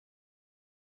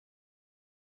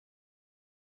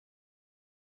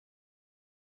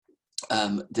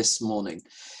this morning.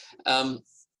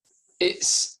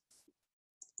 It's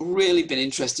really been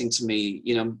interesting to me,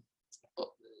 you know,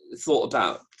 thought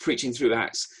about preaching through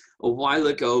Acts a while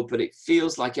ago, but it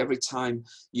feels like every time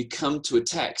you come to a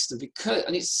text, and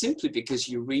it's simply because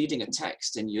you're reading a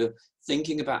text and you're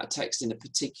thinking about a text in a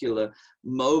particular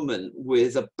moment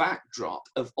with a backdrop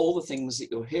of all the things that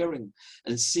you're hearing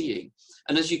and seeing.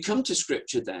 And as you come to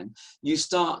scripture, then you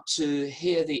start to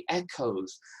hear the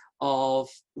echoes of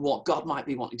what God might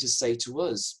be wanting to say to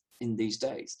us in these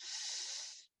days.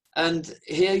 And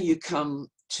here you come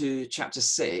to chapter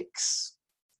 6,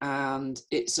 and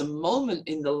it's a moment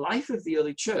in the life of the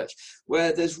early church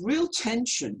where there's real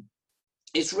tension.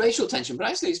 It's racial tension, but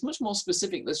actually it's much more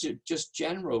specific than just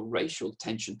general racial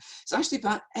tension. It's actually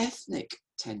about ethnic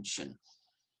tension.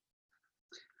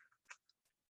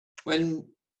 When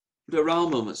there are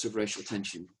moments of racial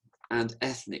tension and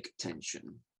ethnic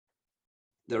tension,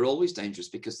 they're always dangerous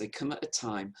because they come at a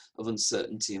time of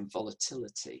uncertainty and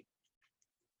volatility.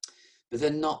 But they're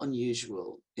not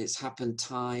unusual. It's happened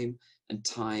time and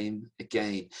time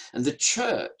again. And the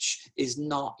church is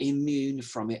not immune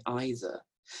from it either.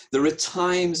 There are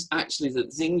times actually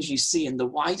that things you see in the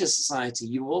wider society,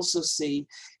 you also see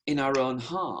in our own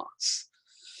hearts.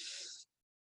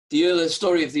 The early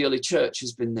story of the early church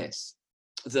has been this,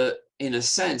 that in a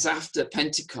sense, after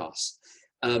Pentecost,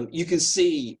 you can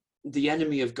see the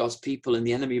enemy of God's people and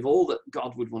the enemy of all that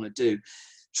God would want to do,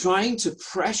 trying to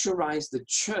pressurize the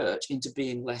church into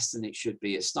being less than it should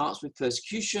be. It starts with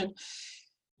persecution.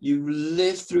 You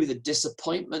live through the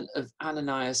disappointment of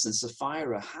Ananias and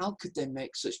Sapphira. How could they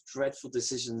make such dreadful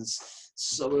decisions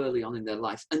so early on in their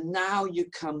life? And now you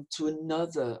come to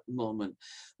another moment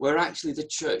where actually the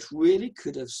church really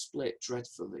could have split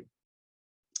dreadfully.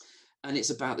 And it's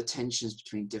about the tensions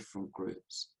between different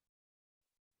groups.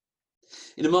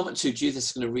 In a moment or two, Judith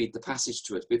is going to read the passage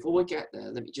to us. Before we get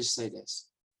there, let me just say this.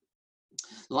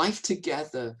 Life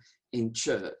together in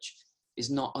church is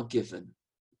not a given.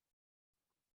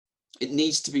 It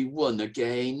needs to be won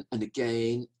again and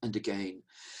again and again.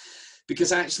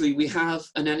 Because actually we have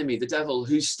an enemy, the devil,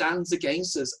 who stands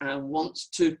against us and wants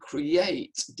to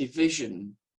create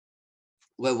division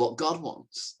where what God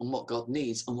wants and what God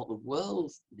needs and what the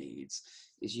world needs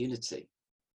is unity.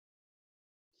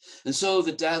 And so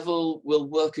the devil will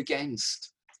work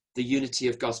against the unity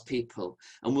of God's people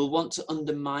and will want to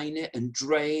undermine it and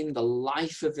drain the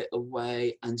life of it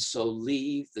away and so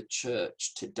leave the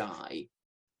church to die.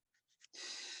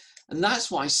 And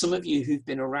that's why some of you who've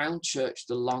been around church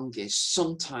the longest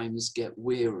sometimes get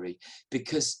weary,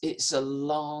 because it's a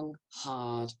long,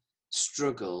 hard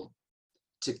struggle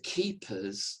to keep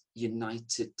us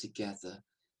united together.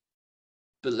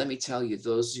 But let me tell you,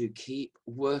 those who keep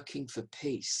working for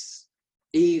peace,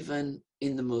 even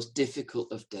in the most difficult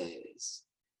of days,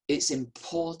 it's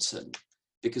important,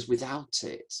 because without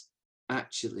it,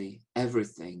 actually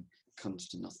everything comes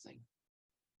to nothing.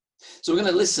 So we're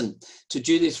going to listen to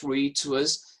Judith read to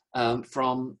us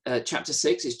from chapter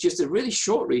 6. It's just a really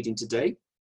short reading today,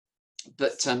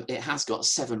 but it has got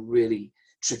 7 really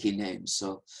tricky names.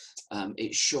 So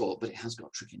it's short, but it has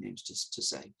got tricky names to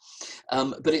say.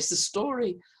 But it's the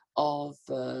story of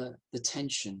the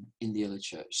tension in the early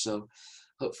church. So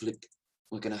hopefully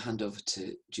we're going to hand over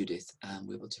to Judith and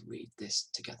we're able to read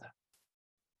this together.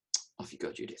 Off you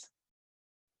go, Judith.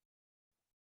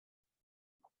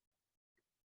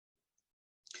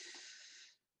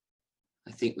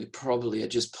 I think we probably are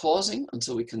just pausing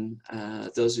until we can,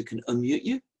 those who can unmute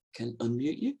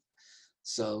you.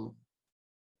 So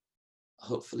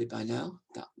hopefully by now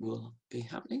that will be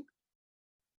happening.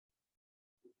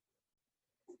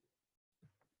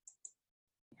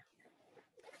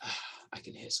 I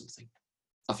can hear something.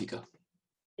 Off you go.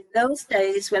 In those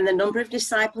days, when the number of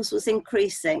disciples was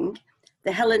increasing,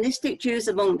 the Hellenistic Jews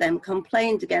among them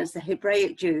complained against the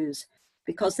Hebraic Jews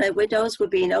because their widows were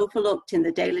being overlooked in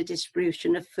the daily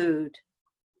distribution of food.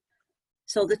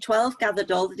 So the 12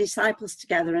 gathered all the disciples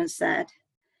together and said,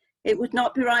 "It would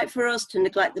not be right for us to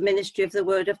neglect the ministry of the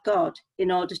word of God in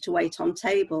order to wait on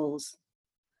tables.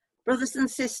 Brothers and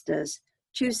sisters,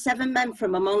 choose 7 men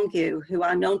from among you who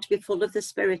are known to be full of the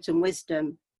Spirit and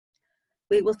wisdom.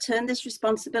 We will turn this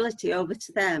responsibility over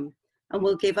to them and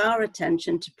will give our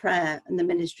attention to prayer and the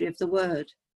ministry of the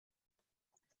word."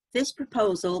 This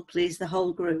proposal pleased the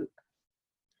whole group.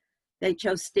 They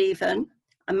chose Stephen,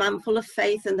 a man full of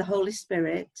faith and the Holy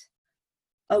Spirit,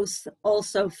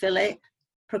 also Philip,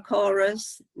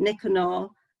 Prochorus, Nicanor,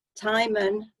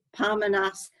 Timon,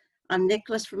 Parmenas, and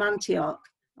Nicholas from Antioch,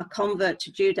 a convert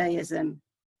to Judaism.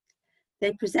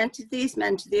 They presented these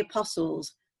men to the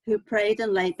apostles, who prayed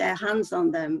and laid their hands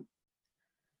on them.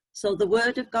 So the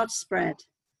word of God spread.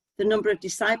 The number of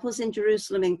disciples in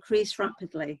Jerusalem increased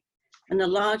rapidly, and a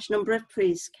large number of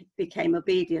priests became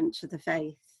obedient to the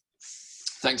faith.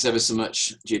 Thanks ever so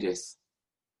much, Judith.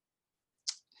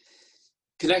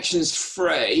 Connections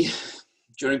fray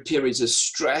during periods of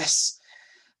stress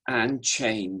and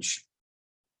change.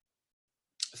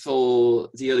 For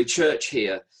the early church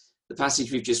here, the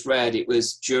passage we've just read, it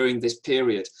was during this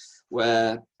period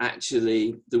where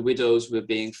actually the widows were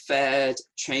being fed,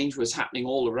 change was happening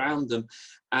all around them,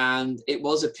 and it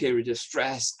was a period of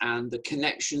stress, and the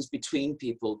connections between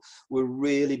people were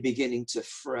really beginning to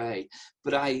fray.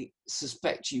 But I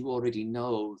suspect you already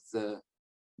know that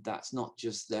that's not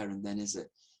just there and then, is it?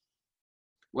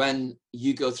 When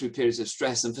you go through periods of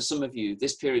stress, and for some of you,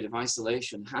 this period of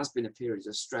isolation has been a period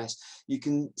of stress, you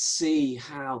can see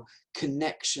how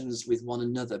connections with one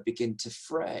another begin to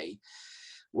fray,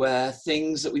 where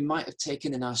things that we might have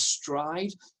taken in our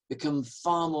stride become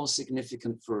far more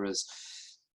significant for us.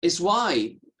 It's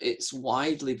why it's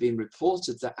widely been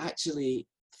reported that actually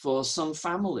for some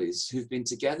families who've been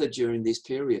together during this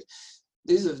period,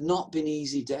 these have not been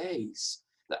easy days.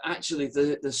 That actually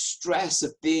the stress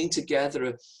of being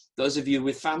together, those of you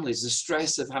with families, the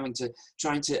stress of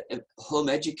trying to home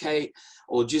educate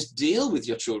or just deal with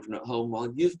your children at home while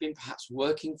you've been perhaps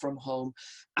working from home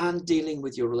and dealing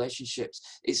with your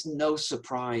relationships, it's no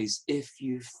surprise if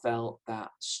you felt that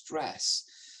stress.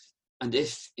 And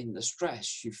if in the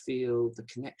stress you feel the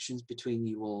connections between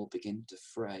you all begin to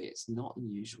fray, it's not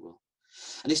unusual.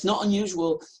 And it's not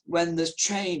unusual when there's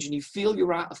change and you feel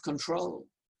you're out of control.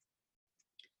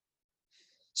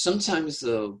 Sometimes,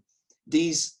 though,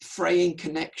 these fraying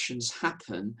connections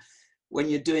happen when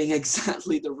you're doing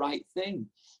exactly the right thing.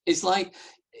 It's like,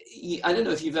 I don't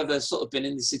know if you've ever sort of been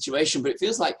in this situation, but it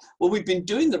feels like, well, we've been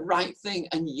doing the right thing,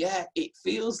 and yet it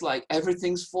feels like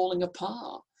everything's falling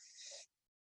apart.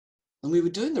 And we were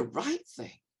doing the right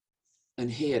thing. And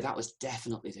here, that was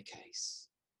definitely the case.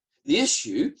 The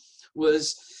issue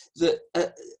was that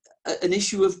an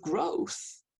issue of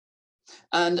growth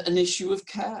and an issue of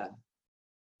care.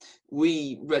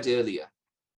 We read earlier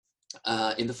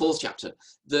in the 4th chapter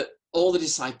that all the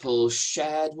disciples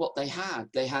shared what they had.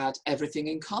 They had everything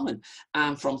in common.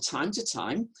 And from time to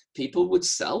time, people would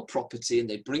sell property and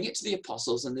they'd bring it to the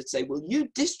apostles and they'd say, well, you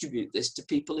distribute this to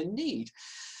people in need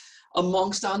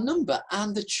amongst our number.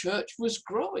 And the church was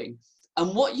growing.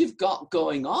 And what you've got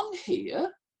going on here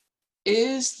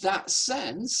is that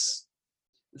sense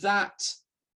that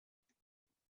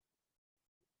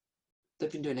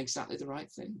they've been doing exactly the right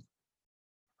thing.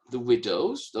 The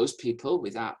widows, those people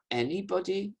without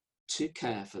anybody to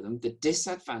care for them, the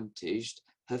disadvantaged,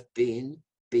 have been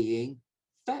being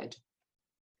fed.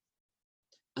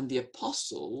 And the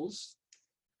apostles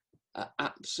are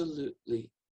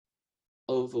absolutely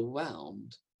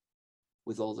overwhelmed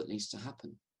with all that needs to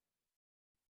happen.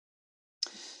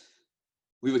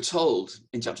 We were told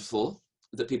in chapter 4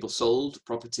 that people sold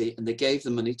property and they gave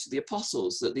the money to the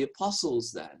apostles, that the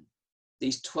apostles then,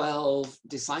 these 12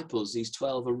 disciples, these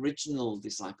 12 original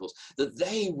disciples, that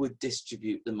they would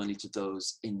distribute the money to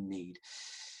those in need.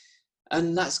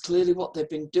 And that's clearly what they've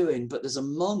been doing. But there's a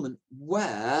moment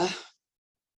where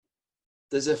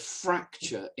there's a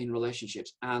fracture in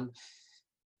relationships. And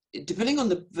depending on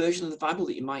the version of the Bible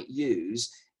that you might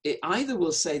use, it either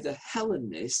will say the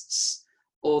Hellenists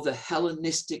or the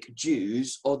Hellenistic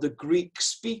Jews or the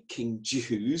Greek-speaking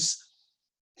Jews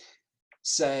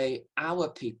say our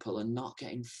people are not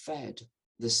getting fed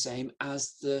the same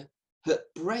as the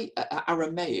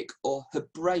Aramaic or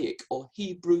Hebraic or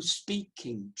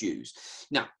Hebrew-speaking Jews.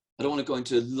 Now, I don't want to go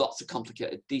into lots of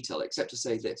complicated detail except to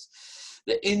say this,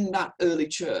 that in that early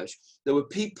church, there were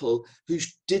people who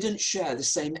didn't share the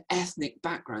same ethnic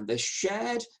background. They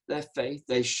shared their faith,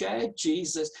 they shared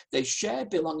Jesus, they shared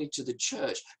belonging to the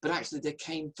church, but actually they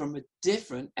came from a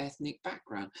different ethnic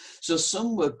background. So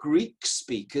some were Greek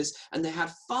speakers and they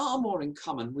had far more in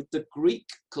common with the Greek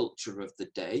culture of the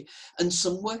day, and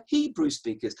some were Hebrew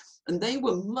speakers, and they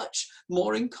were much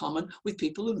more in common with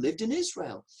people who lived in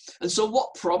Israel. And so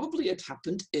what probably had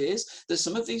happened is that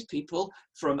some of these people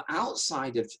from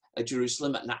outside of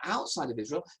Jerusalem and outside of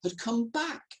Israel had come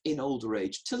back in older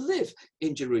age to live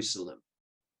in Jerusalem.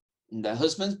 And their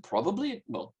husbands probably,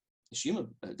 well,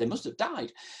 assume they must have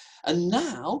died. And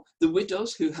now the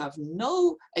widows who have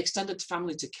no extended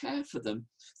family to care for them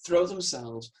throw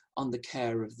themselves on the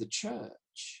care of the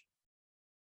church.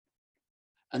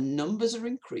 And numbers are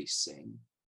increasing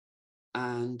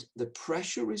and the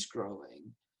pressure is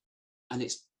growing, and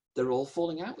they're all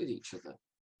falling out with each other,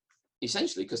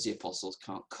 essentially because the apostles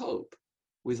can't cope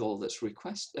with all that's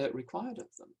required of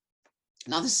them.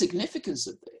 Now, the significance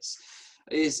of this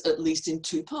is at least in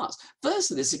two parts.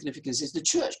 Firstly, the significance is the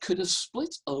church could have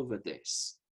split over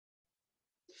this.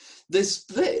 The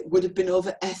split would have been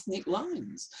over ethnic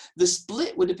lines. The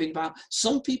split would have been about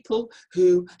some people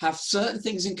who have certain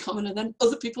things in common and then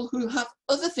other people who have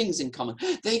other things in common.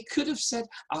 They could have said,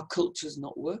 our culture's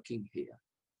not working here.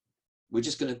 We're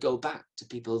just going to go back to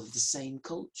people of the same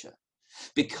culture.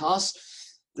 Because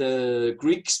the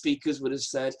Greek speakers would have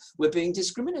said, we're being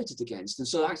discriminated against, and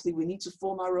so actually we need to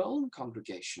form our own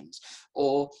congregations.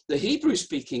 Or the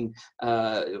Hebrew-speaking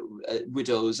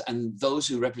widows and those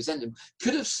who represent them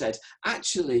could have said,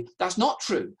 actually, that's not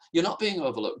true. You're not being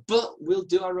overlooked, but we'll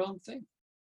do our own thing.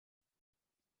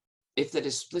 If they'd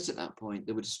have split at that point,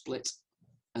 they would have split,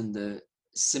 and the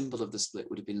symbol of the split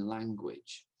would have been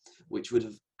language, which would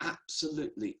have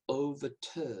absolutely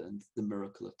overturned the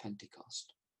miracle of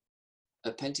Pentecost.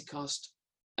 At Pentecost,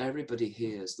 everybody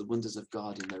hears the wonders of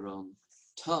God in their own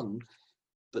tongue,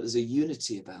 but there's a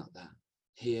unity about that.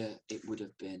 Here, it would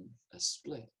have been a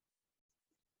split.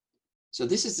 So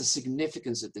this is the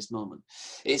significance of this moment.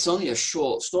 It's only a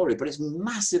short story, but it's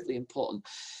massively important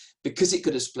because it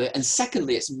could have split. And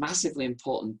secondly, it's massively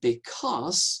important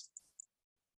because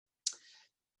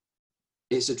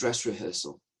it's a dress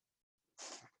rehearsal.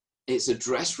 It's a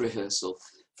dress rehearsal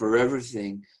for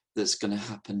everything that's going to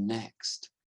happen next.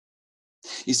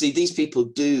 You see, these people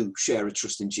do share a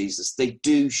trust in Jesus. They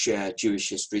do share Jewish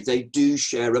history. They do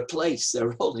share a place.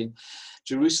 They're all in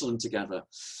Jerusalem together.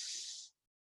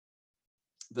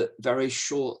 But very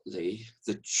shortly,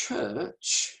 the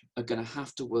church are going to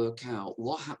have to work out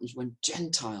what happens when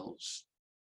Gentiles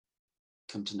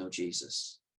come to know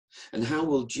Jesus. And how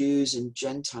will Jews and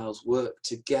Gentiles work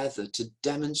together to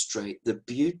demonstrate the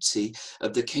beauty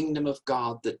of the kingdom of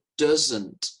God that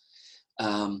doesn't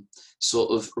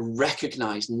sort of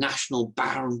recognize national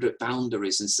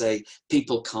boundaries and say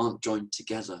people can't join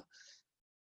together.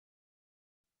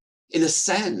 In a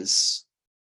sense,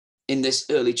 in this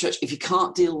early church, if you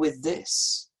can't deal with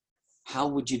this, how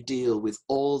would you deal with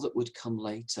all that would come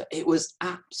later? It was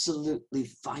absolutely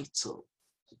vital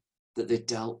that they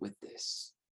dealt with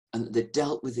this and that they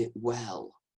dealt with it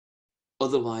well.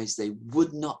 Otherwise, they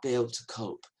would not be able to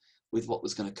cope with what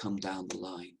was going to come down the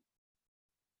line.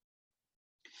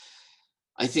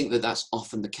 I think that that's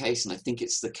often the case, and I think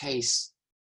it's the case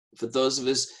for those of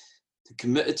us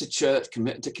committed to church,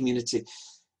 committed to community. I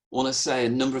want to say a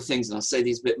number of things, and I'll say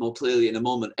these a bit more clearly in a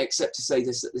moment, except to say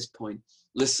this at this point.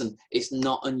 Listen, it's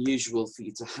not unusual for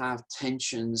you to have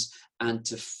tensions and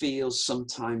to feel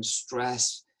sometimes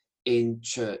stress in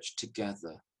church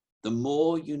together. The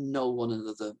more you know one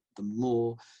another, the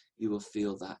more you will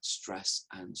feel that stress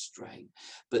and strain.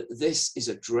 But this is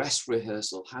a dress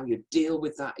rehearsal. How you deal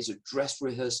with that is a dress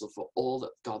rehearsal for all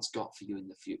that God's got for you in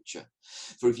the future.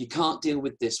 For if you can't deal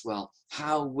with this well,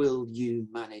 how will you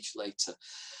manage later?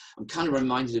 I'm kind of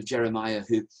reminded of Jeremiah,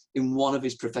 who in one of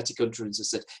his prophetic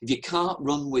utterances said, if you can't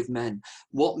run with men,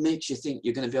 what makes you think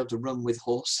you're going to be able to run with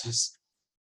horses?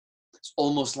 It's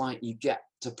almost like you get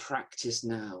to practice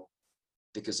now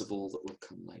because of all that will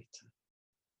come later.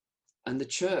 And the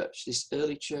church, this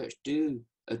early church, do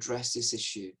address this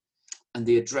issue. And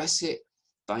they address it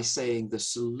by saying the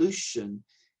solution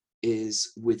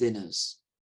is within us.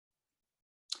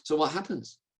 So what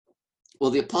happens?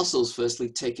 Well, the apostles firstly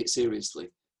take it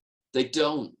seriously. They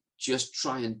don't just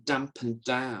try and dampen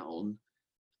down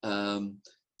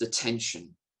the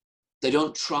tension. They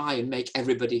don't try and make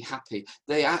everybody happy.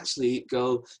 They actually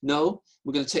go, no,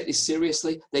 we're going to take this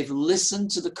seriously. They've listened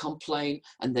to the complaint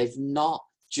and they've not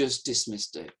just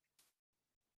dismissed it.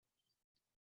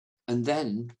 And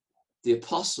then the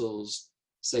apostles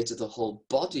say to the whole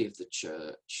body of the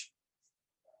church,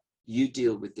 you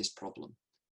deal with this problem.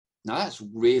 Now that's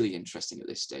really interesting at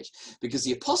this stage, because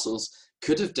the apostles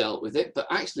could have dealt with it, but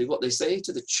actually what they say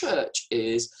to the church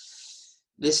is,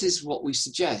 this is what we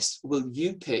suggest. Will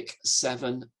you pick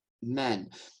 7 men?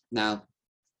 Now,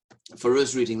 for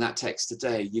us reading that text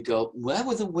today, you go, where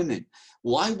were the women?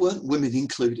 Why weren't women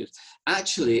included?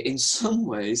 Actually, in some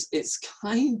ways, it's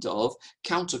kind of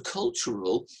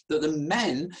countercultural that the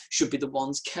men should be the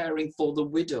ones caring for the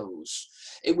widows.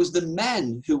 It was the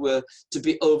men who were to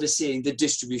be overseeing the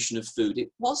distribution of food.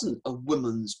 It wasn't a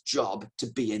woman's job to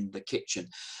be in the kitchen.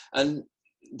 And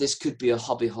this could be a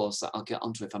hobby horse that I'll get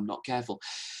onto if I'm not careful.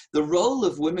 The role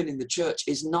of women in the church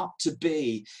is not to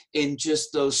be in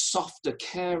just those softer,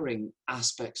 caring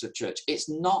aspects of church. It's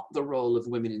not the role of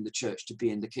women in the church to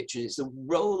be in the kitchen. It's the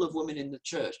role of women in the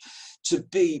church to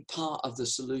be part of the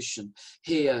solution.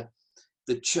 Here,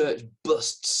 the church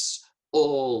busts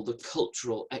all the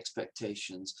cultural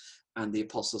expectations And the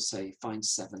apostles say, find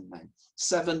 7 men.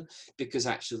 7, because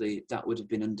actually that would have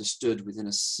been understood within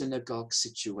a synagogue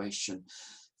situation.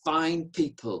 Find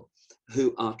people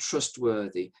who are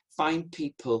trustworthy. Find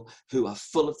people who are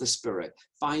full of the Spirit.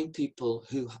 Find people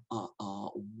who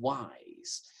are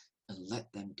wise, and let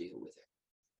them deal with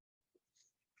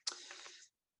it.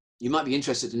 You might be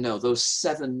interested to know those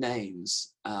 7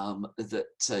 names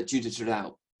that Judah drew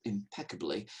out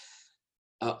impeccably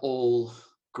are all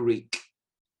Greek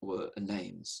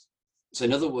names. So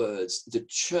in other words, the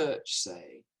church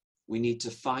say we need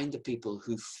to find the people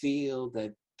who feel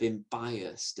they've been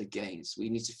biased against. We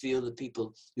need to feel the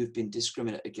people who've been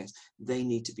discriminated against. They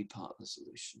need to be part of the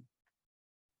solution.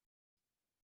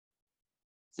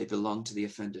 They belong to the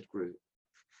offended group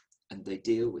and they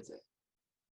deal with it.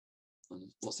 And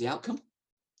what's the outcome?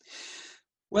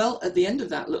 Well, at the end of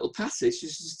that little passage,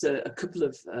 it's just a couple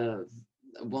of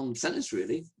one sentence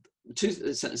really.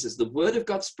 2 sentences. The word of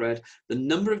God spread, the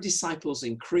number of disciples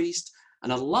increased,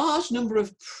 and a large number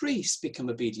of priests become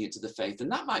obedient to the faith.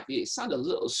 And that might sound a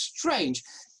little strange,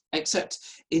 except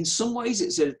in some ways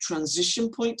it's a transition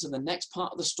point to the next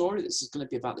part of the story. This is going to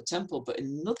be about the temple. But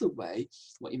in another way,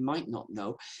 what you might not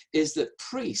know is that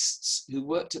priests who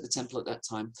worked at the temple at that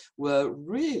time were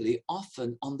really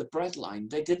often on the breadline.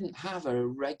 They didn't have a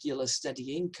regular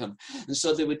steady income. And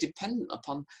so they were dependent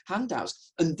upon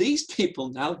handouts. And these people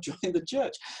now join the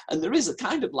church. And there is a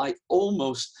kind of like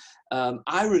almost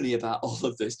irony about all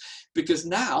of this, because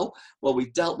now, well,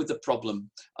 we've dealt with the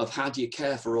problem of how do you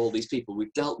care for all these people.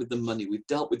 We've dealt with the money, we've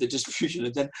dealt with the distribution,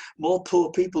 and then more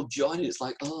poor people join. It's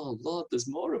like, oh Lord, there's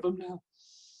more of them now.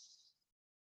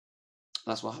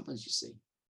 That's what happens, you see.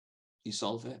 You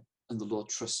solve it, and the Lord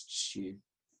trusts you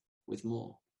with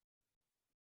more.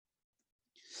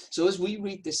 So as we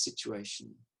read this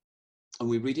situation, and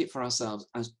we read it for ourselves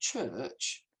as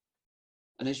church,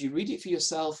 and as you read it for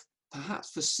yourself,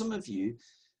 perhaps for some of you,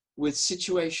 with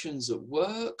situations at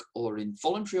work or in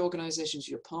voluntary organizations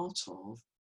you're part of,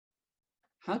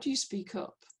 how do you speak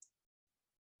up?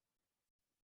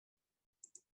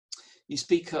 You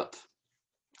speak up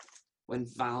when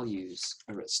values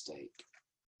are at stake.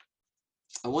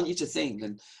 I want you to think,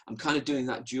 and I'm kind of doing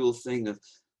that dual thing of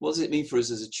what does it mean for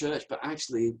us as a church, but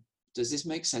actually, does this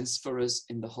make sense for us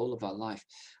in the whole of our life?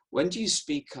 When do you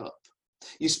speak up?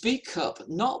 You speak up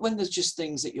not when there's just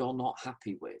things that you're not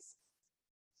happy with.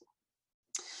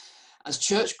 As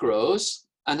church grows,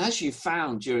 and as you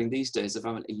found during these days of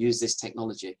having to use this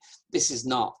technology, this is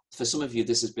not, for some of you,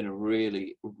 this has been a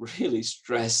really, really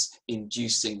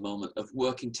stress-inducing moment of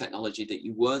working technology that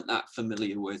you weren't that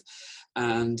familiar with.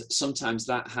 And sometimes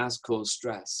that has caused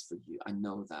stress for you. I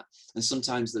know that. And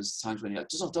sometimes there's times when you're like,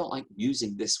 I don't like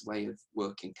using this way of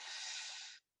working.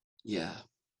 Yeah.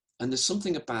 And there's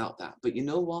something about that. But you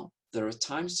know what? There are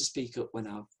times to speak up when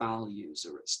our values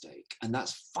are at stake. And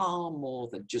that's far more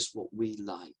than just what we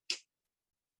like.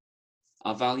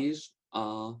 Our values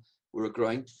are, we're a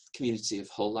growing community of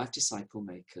whole life disciple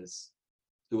makers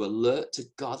who are alert to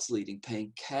God's leading,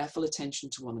 paying careful attention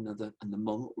to one another and the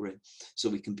moment we're in, so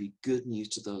we can be good news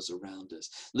to those around us.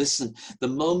 Listen, the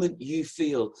moment you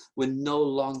feel we're no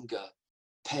longer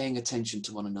paying attention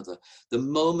to one another, the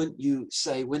moment you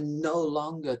say we're no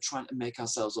longer trying to make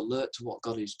ourselves alert to what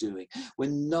God is doing, we're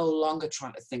no longer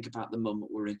trying to think about the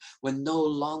moment we're in, we're no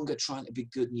longer trying to be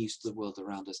good news to the world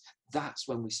around us, that's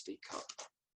when we speak up.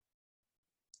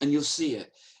 And you'll see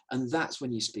it. And that's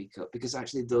when you speak up, because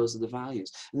actually those are the values.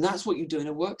 And that's what you do in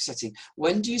a work setting.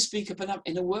 When do you speak up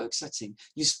in a work setting?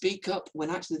 You speak up when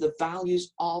actually the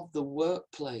values of the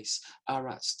workplace are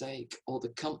at stake, or the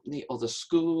company, or the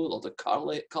school, or the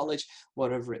college,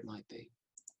 whatever it might be.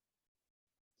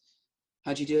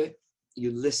 How do you do it?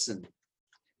 You listen.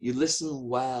 You listen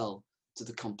well to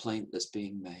the complaint that's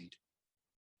being made.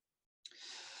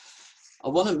 I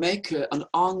want to make an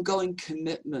ongoing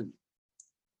commitment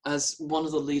as one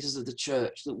of the leaders of the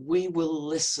church, that we will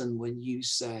listen when you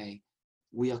say,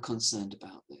 we are concerned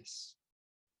about this.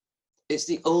 It's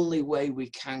the only way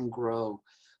we can grow.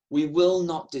 We will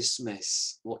not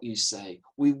dismiss what you say.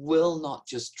 We will not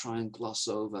just try and gloss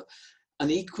over. And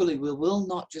equally, we will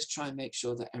not just try and make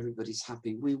sure that everybody's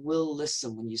happy. We will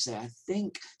listen when you say, I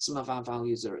think some of our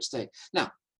values are at stake.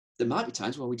 Now, there might be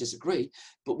times when we disagree,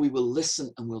 but we will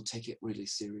listen and we'll take it really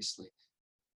seriously.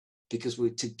 Because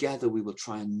together we will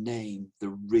try and name the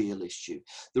real issue.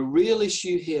 The real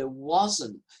issue here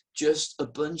wasn't just a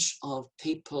bunch of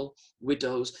people,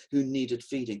 widows, who needed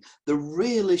feeding. The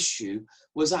real issue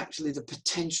was actually the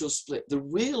potential split. The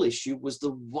real issue was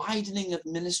the widening of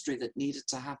ministry that needed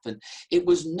to happen. It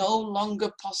was no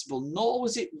longer possible, nor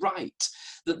was it right,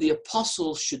 that the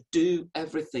apostles should do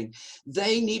everything.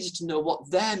 They needed to know what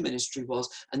their ministry was,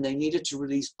 and they needed to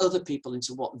release other people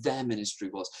into what their ministry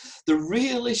was. The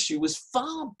real issue was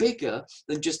far bigger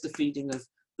than just the feeding of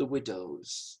the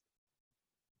widows.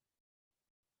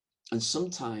 And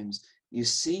sometimes you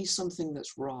see something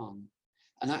that's wrong,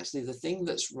 and actually the thing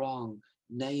that's wrong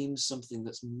names something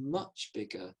that's much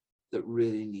bigger that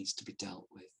really needs to be dealt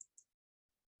with.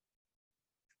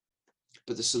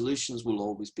 But the solutions will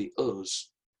always be us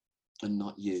and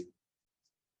not you.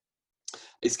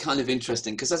 It's kind of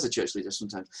interesting because as a church leader,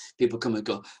 sometimes people come and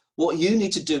go, what you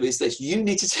need to do is this, you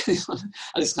need to do this. And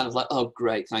it's kind of like, oh,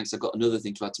 great, thanks. I've got another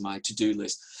thing to add to my to-do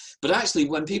list. But actually,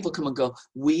 when people come and go,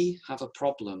 we have a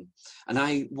problem, and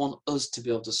I want us to be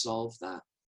able to solve that.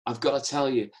 I've got to tell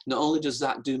you, not only does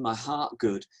that do my heart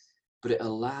good, but it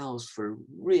allows for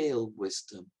real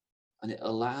wisdom, and it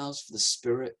allows for the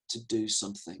Spirit to do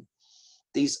something.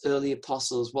 These early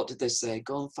apostles, what did they say?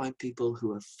 Go and find people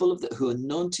who are full of who are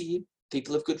known to you,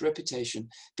 people of good reputation,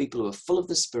 people who are full of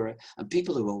the Spirit, and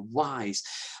people who are wise.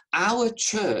 Our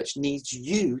church needs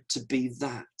you to be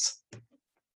that.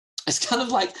 It's kind of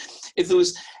like, if there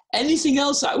was anything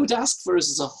else I would ask for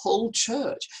us as a whole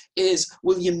church, is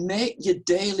will you make your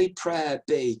daily prayer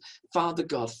be, Father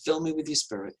God, fill me with your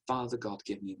Spirit. Father God,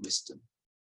 give me wisdom.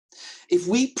 If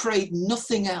we prayed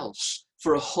nothing else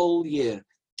for a whole year,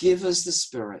 give us the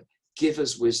Spirit, give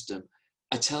us wisdom,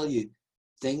 I tell you,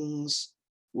 things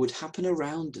would happen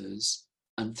around us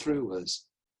and through us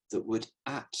that would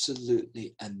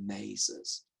absolutely amaze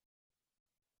us.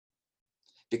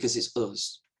 Because it's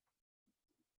us.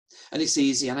 And it's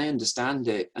easy, and I understand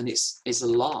it, and it's a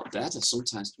lot better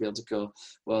sometimes to be able to go,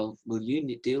 well, will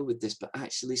you deal with this? But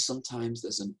actually sometimes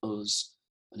there's an us,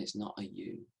 and it's not a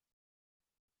you.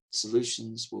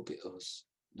 Solutions will be us,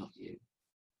 not you.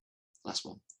 Last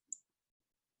one.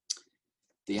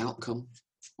 The outcome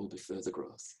will be further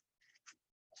growth.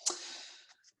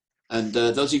 And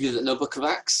those of you that know Book of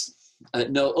Acts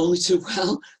know only too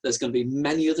well there's going to be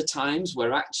many other times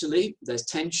where actually there's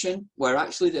tension, where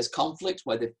actually there's conflict,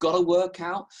 where they've got to work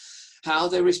out how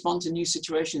they respond to new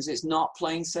situations. It's not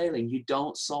plain sailing. You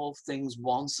don't solve things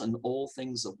once and all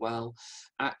things are well.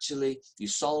 Actually, you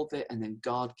solve it and then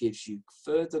God gives you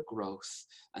further growth,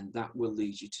 and that will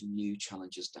lead you to new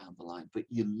challenges down the line. But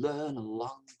you learn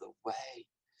along the way.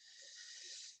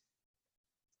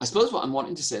 I suppose what I'm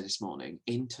wanting to say this morning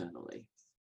internally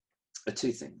are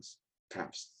two things,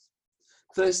 perhaps.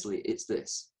 Firstly, it's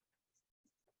this,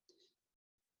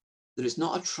 that it's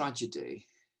not a tragedy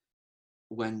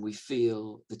when we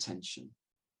feel the tension.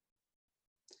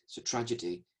 It's a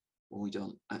tragedy when we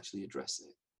don't actually address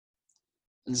it.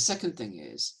 And the second thing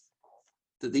is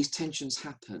that these tensions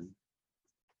happen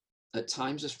at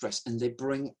times of stress, and they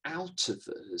bring out of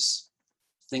us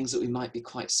things that we might be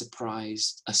quite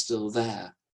surprised are still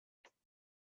there.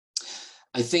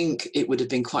 I think it would have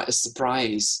been quite a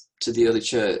surprise to the early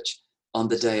church on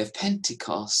the day of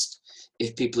Pentecost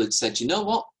if people had said, you know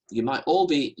what, you might all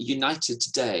be united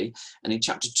today, and in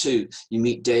chapter 2 you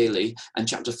meet daily, and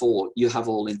chapter 4 you have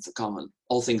all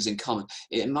things in common.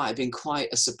 It might have been quite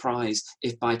a surprise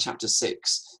if by chapter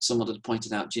 6 someone had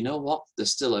pointed out, do you know what,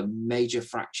 there's still a major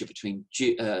fracture between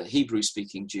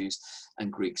Hebrew-speaking Jews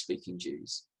and Greek-speaking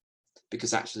Jews,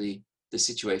 because actually the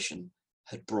situation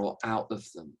had brought out of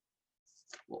them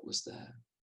what was there.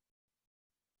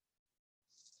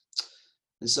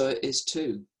 And so it is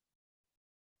too.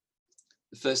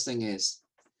 The first thing is,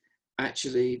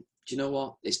 actually, do you know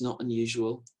what? It's not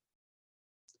unusual,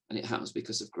 and it happens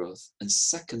because of growth. And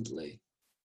secondly,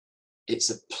 it's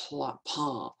a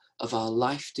part of our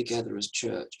life together as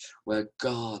church where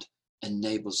God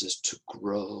enables us to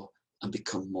grow and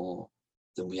become more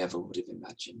than we ever would have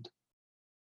imagined.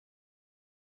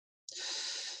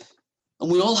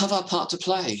 And we all have our part to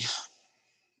play.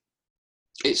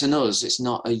 It's an us, it's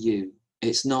not a you.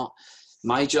 It's not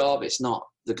my job, it's not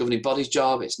the governing body's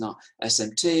job, it's not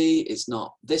SMT, it's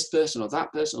not this person or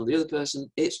that person or the other person.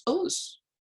 It's us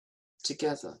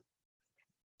together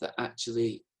that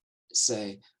actually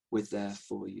say, we're there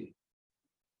for you.